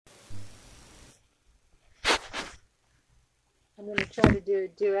going to try to do a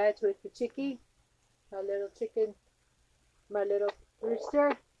duet with the chickie, my little chicken, my little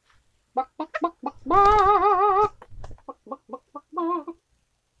rooster. Buck, buck, buck, buck, buck. Buck, buck, buck, buck, buck.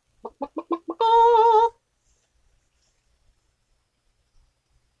 Buck, buck, buck, buck, buck.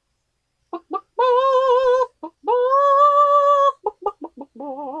 Buck, buck, buck, buck, buck. Buck, buck, buck, buck,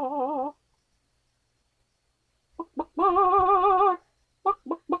 buck. Buck, buck, buck. Buck,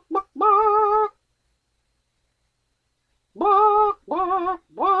 buck, buck, buck, buck. Buck, buck,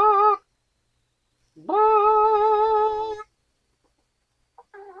 buck. Buck.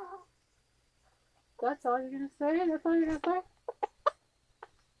 That's all you're gonna say? That's all you're gonna say?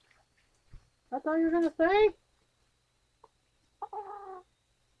 That's all you're gonna say?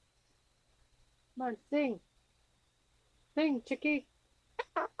 Come on, sing. Sing, chickie.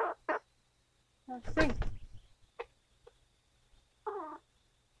 Now sing.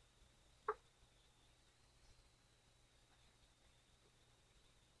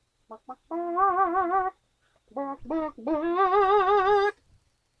 Bark, bark, bark. Bark, bark, bark.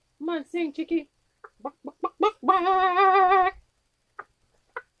 Come on, sing, chickie. Bark, bark, bark, bark, bark.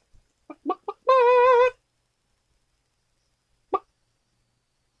 Bark, bark, bark, bark. Bark,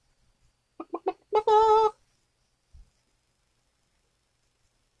 bark, bark, bark, bark.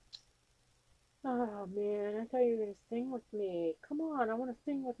 Oh man, I thought you were gonna sing with me. Come on, I want to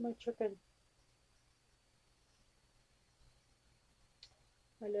sing with my chicken.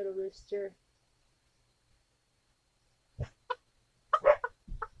 My little rooster.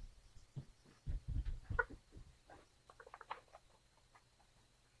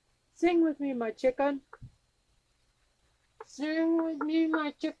 Sing with me, my chicken. Sing with me,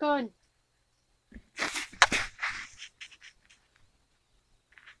 my chicken.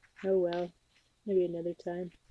 Oh well, maybe another time.